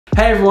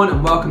Hey everyone,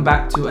 and welcome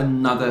back to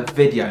another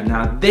video.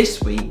 Now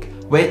this week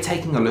we're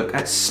taking a look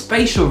at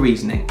spatial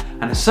reasoning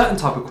and a certain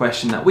type of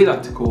question that we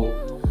like to call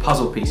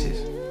puzzle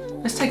pieces.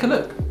 Let's take a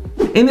look.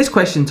 In this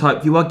question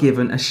type you are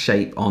given a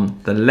shape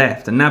on the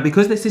left, and now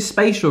because this is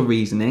spatial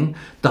reasoning,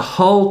 the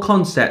whole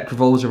concept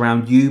revolves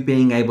around you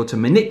being able to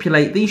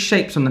manipulate these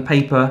shapes on the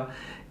paper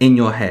in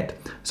your head.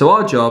 So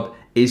our job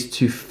is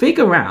to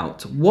figure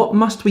out what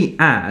must we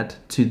add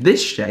to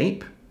this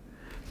shape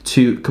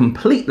to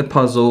complete the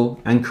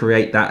puzzle and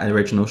create that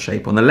original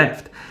shape on the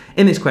left.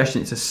 In this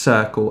question it's a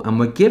circle, and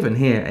we're given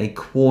here a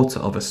quarter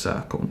of a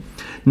circle.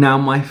 Now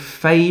my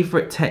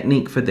favorite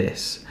technique for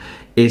this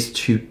is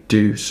to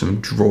do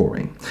some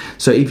drawing.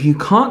 So if you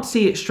can't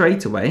see it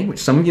straight away, which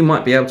some of you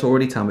might be able to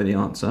already tell me the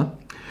answer,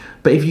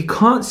 but if you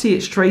can't see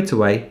it straight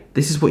away,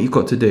 this is what you've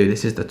got to do.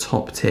 This is the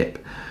top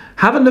tip.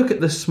 Have a look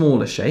at the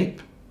smaller shape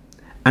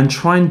and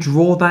try and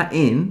draw that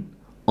in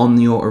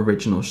on your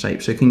original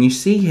shape. So can you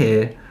see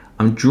here,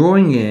 I'm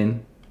drawing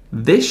in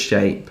this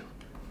shape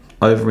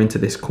over into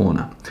this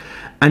corner.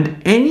 And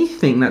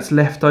anything that's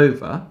left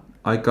over,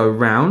 I go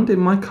round in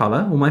my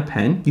color or my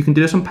pen. You can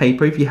do this on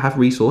paper if you have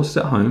resources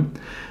at home.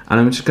 And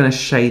I'm just gonna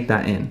shade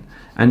that in.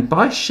 And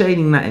by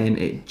shading that in,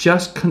 it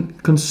just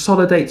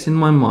consolidates in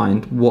my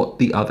mind what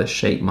the other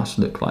shape must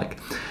look like.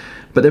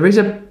 But there is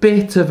a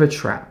bit of a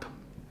trap.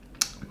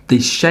 The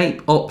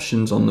shape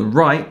options on the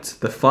right,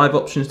 the 5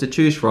 options to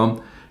choose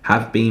from,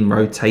 have been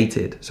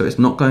rotated. So it's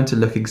not going to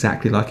look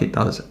exactly like it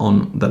does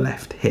on the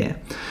left here.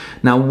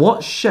 Now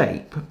what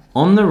shape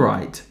on the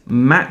right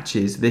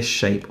matches this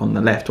shape on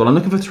the left? Well, I'm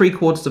looking for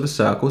 3/4 of a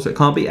circle, so it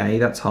can't be A,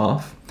 that's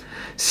half.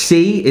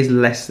 C is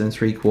less than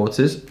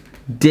 3/4.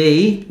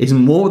 D is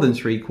more than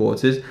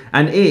 3/4.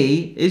 And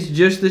E is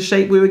just the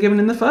shape we were given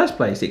in the first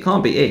place. It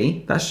can't be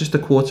E, that's just a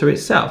quarter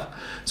itself.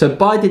 So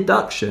by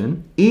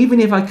deduction,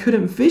 even if I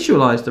couldn't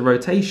visualize the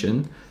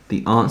rotation,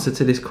 the answer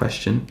to this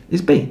question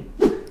is B.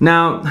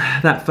 Now,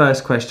 that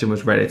first question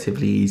was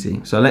relatively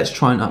easy, so let's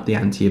try and up the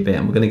ante a bit,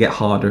 and we're going to get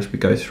harder as we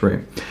go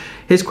through.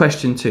 Here's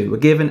question 2. We're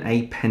given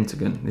a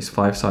pentagon, this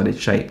 5-sided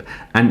shape,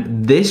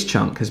 and this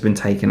chunk has been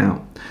taken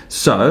out.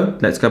 So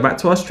let's go back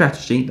to our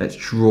strategy. Let's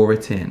draw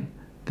it in.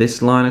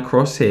 This line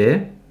across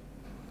here,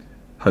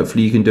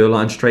 hopefully you can do a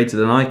line straighter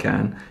than I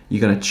can.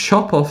 You're going to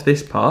chop off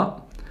this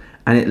part,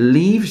 and it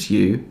leaves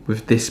you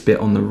with this bit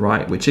on the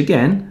right, which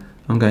again,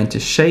 I'm going to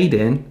shade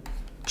in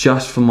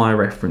just for my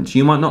reference.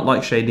 You might not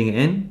like shading it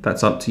in,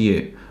 that's up to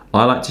you.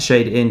 I like to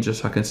shade it in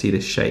just so I can see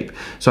this shape.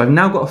 So I've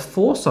now got a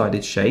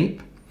 4-sided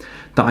shape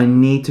that I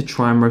need to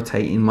try and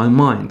rotate in my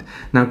mind.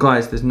 Now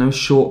guys, there's no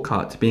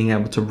shortcut to being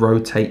able to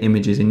rotate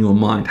images in your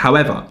mind.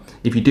 However,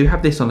 if you do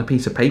have this on a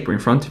piece of paper in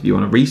front of you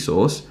on a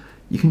resource,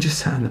 you can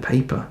just turn the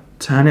paper,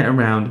 turn it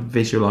around,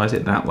 visualize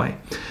it that way.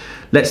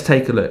 Let's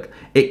take a look.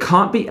 It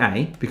can't be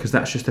A because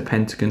that's just a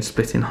pentagon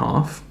split in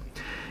half.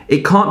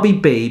 It can't be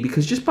B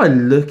because just by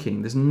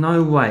looking, there's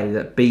no way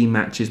that B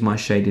matches my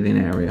shaded in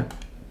area.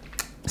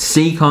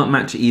 C can't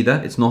match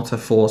either. It's not a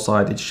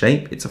 4-sided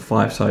shape. It's a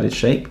 5-sided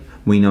shape.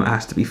 We know it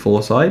has to be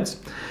 4 sides.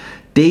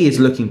 D is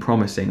looking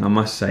promising, I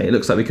must say. It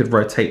looks like we could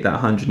rotate that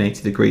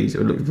 180 degrees. It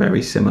would look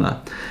very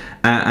similar.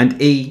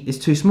 And E is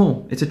too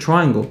small. It's a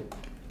triangle.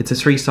 It's a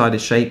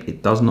 3-sided shape.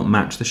 It does not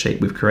match the shape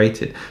we've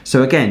created.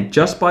 So again,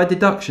 just by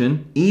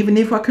deduction, even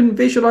if I couldn't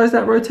visualize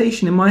that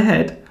rotation in my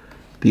head,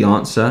 the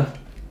answer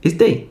is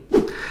D.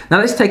 Now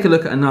let's take a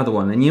look at another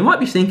one, and you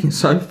might be thinking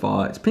so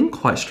far it's been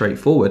quite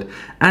straightforward,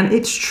 and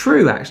it's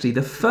true actually.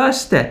 The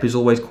first step is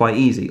always quite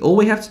easy. All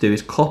we have to do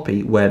is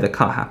copy where the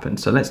cut happened.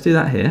 So let's do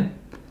that here.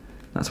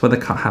 That's where the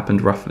cut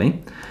happened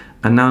roughly,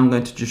 and now I'm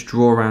going to just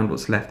draw around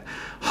what's left.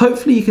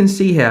 Hopefully you can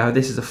see here how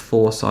this is a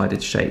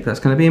 4-sided shape. That's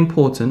going to be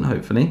important,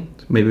 hopefully.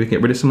 Maybe we can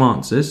get rid of some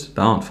answers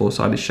that aren't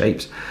 4-sided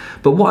shapes.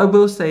 But what I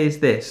will say is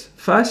this: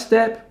 first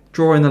step,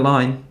 drawing the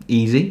line,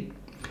 easy.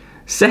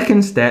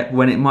 Second step,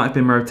 when it might have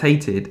been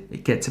rotated,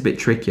 it gets a bit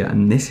trickier,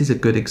 and this is a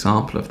good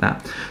example of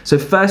that. So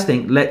first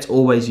thing, let's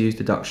always use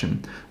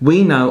deduction.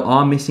 We know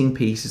our missing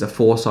piece is a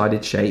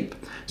 4-sided shape,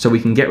 so we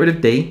can get rid of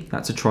D,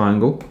 that's a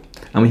triangle,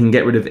 and we can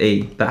get rid of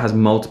E, that has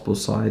multiple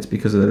sides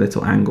because of the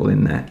little angle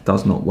in there, it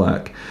does not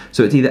work.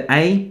 So it's either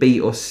A, B,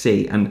 or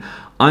C, and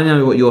I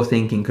know what you're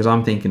thinking because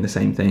I'm thinking the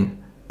same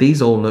thing.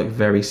 These all look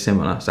very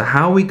similar, so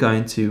how are we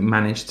going to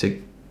manage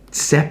to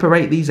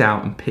separate these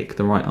out and pick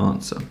the right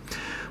answer?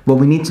 Well,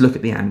 we need to look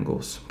at the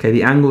angles. Okay,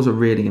 the angles are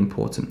really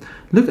important.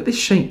 Look at this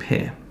shape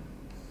here.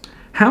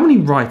 How many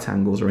right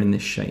angles are in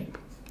this shape?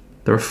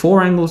 There are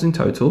 4 angles in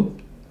total.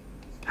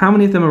 How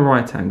many of them are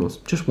right angles?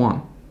 Just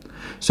 1.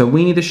 So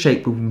we need a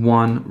shape with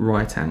 1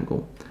 right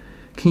angle.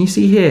 Can you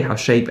see here how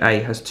shape A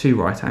has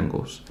 2 right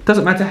angles?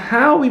 Doesn't matter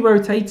how we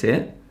rotate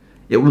it,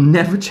 it will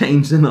never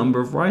change the number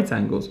of right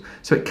angles.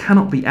 So it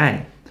cannot be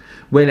A.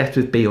 We're left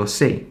with B or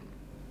C.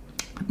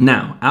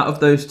 Now, out of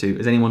those 2,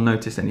 has anyone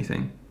noticed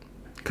anything?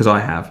 Because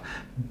I have.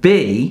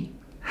 B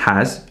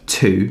has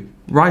 2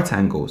 right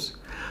angles.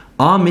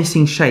 Our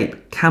missing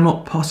shape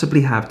cannot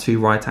possibly have 2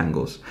 right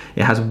angles.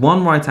 It has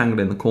 1 right angle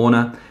in the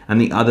corner,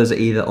 and the others are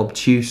either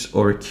obtuse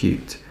or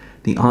acute.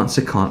 The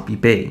answer can't be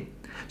B.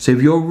 So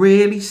if you're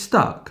really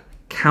stuck,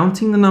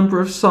 counting the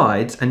number of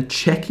sides and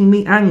checking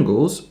the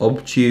angles,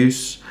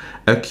 obtuse,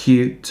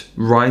 acute,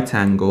 right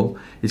angle,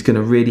 is going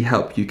to really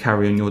help you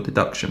carry on your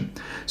deduction.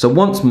 So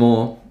once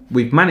more,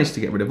 we've managed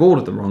to get rid of all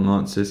of the wrong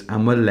answers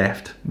and we're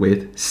left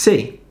with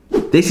C.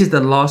 This is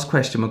the last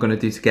question we're going to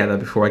do together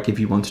before I give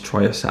you one to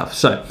try yourself.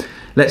 So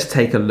let's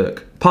take a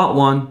look. Part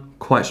 1,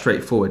 quite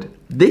straightforward.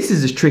 This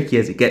is as tricky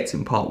as it gets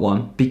in part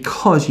 1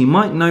 because you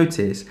might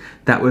notice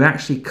that we're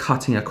actually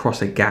cutting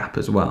across a gap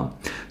as well.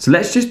 So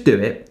let's just do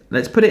it.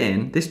 Let's put it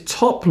in. This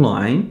top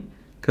line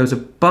goes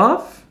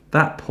above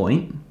that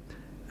point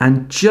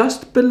and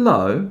just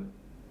below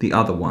the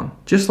other one,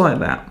 just like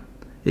that.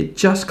 It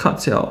just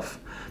cuts it off.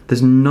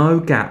 There's no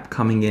gap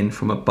coming in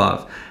from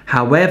above.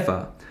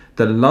 However,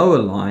 the lower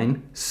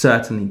line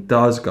certainly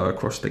does go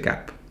across the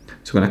gap.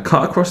 So we're going to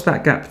cut across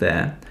that gap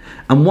there.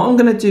 And what I'm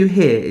going to do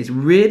here is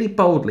really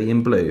boldly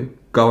in blue,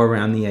 go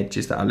around the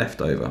edges that are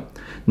left over.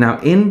 Now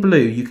in blue,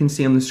 you can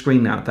see on the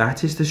screen now,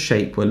 that is the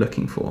shape we're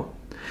looking for.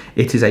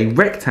 It is a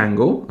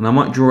rectangle, and I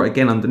might draw it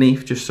again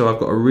underneath just so I've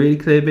got a really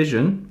clear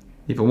vision,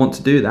 if I want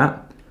to do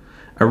that.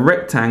 A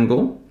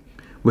rectangle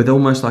with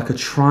almost like a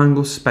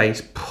triangle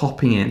space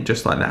popping in,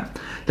 just like that.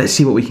 Let's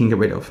see what we can get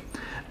rid of.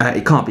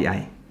 It can't be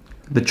A.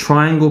 The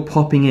triangle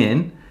popping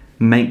in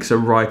makes a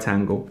right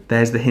angle.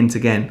 There's the hint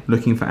again,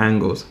 looking for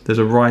angles. There's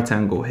a right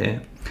angle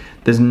here.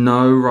 There's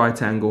no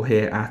right angle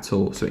here at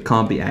all, so it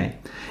can't be A.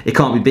 It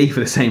can't be B for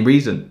the same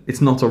reason.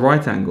 It's not a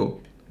right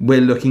angle.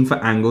 We're looking for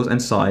angles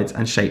and sides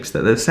and shapes that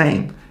are the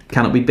same.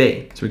 Cannot be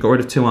B. So we got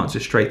rid of 2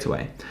 answers straight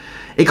away.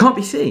 It can't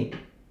be C.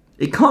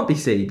 It can't be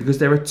C because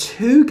there are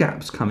 2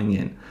 gaps coming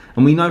in.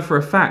 And we know for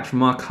a fact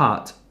from our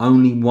cut,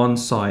 only one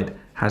side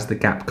has the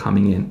gap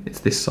coming in. It's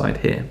this side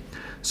here.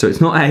 So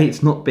it's not A,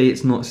 it's not B,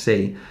 it's not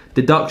C.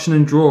 Deduction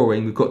and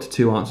drawing, we've got to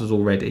 2 answers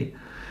already.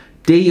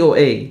 D or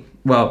E?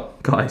 Well,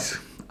 guys,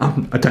 I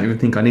don't even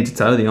think I need to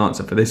tell you the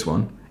answer for this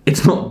one.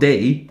 It's not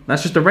D,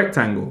 that's just a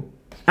rectangle.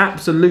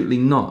 Absolutely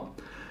not.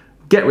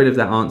 Get rid of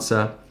that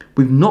answer.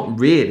 We've not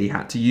really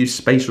had to use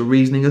spatial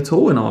reasoning at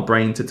all in our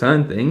brain to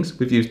turn things.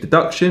 We've used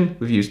deduction,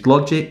 we've used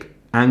logic,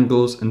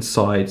 angles and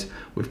sides.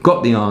 We've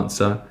got the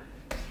answer.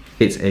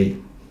 It's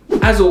E.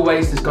 As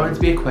always, there's going to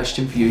be a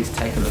question for you to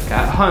take a look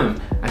at home.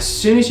 As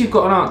soon as you've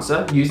got an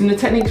answer, using the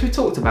techniques we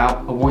talked about,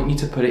 I want you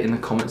to put it in the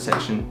comment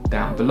section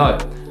down below.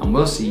 And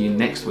we'll see you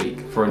next week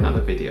for another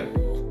video.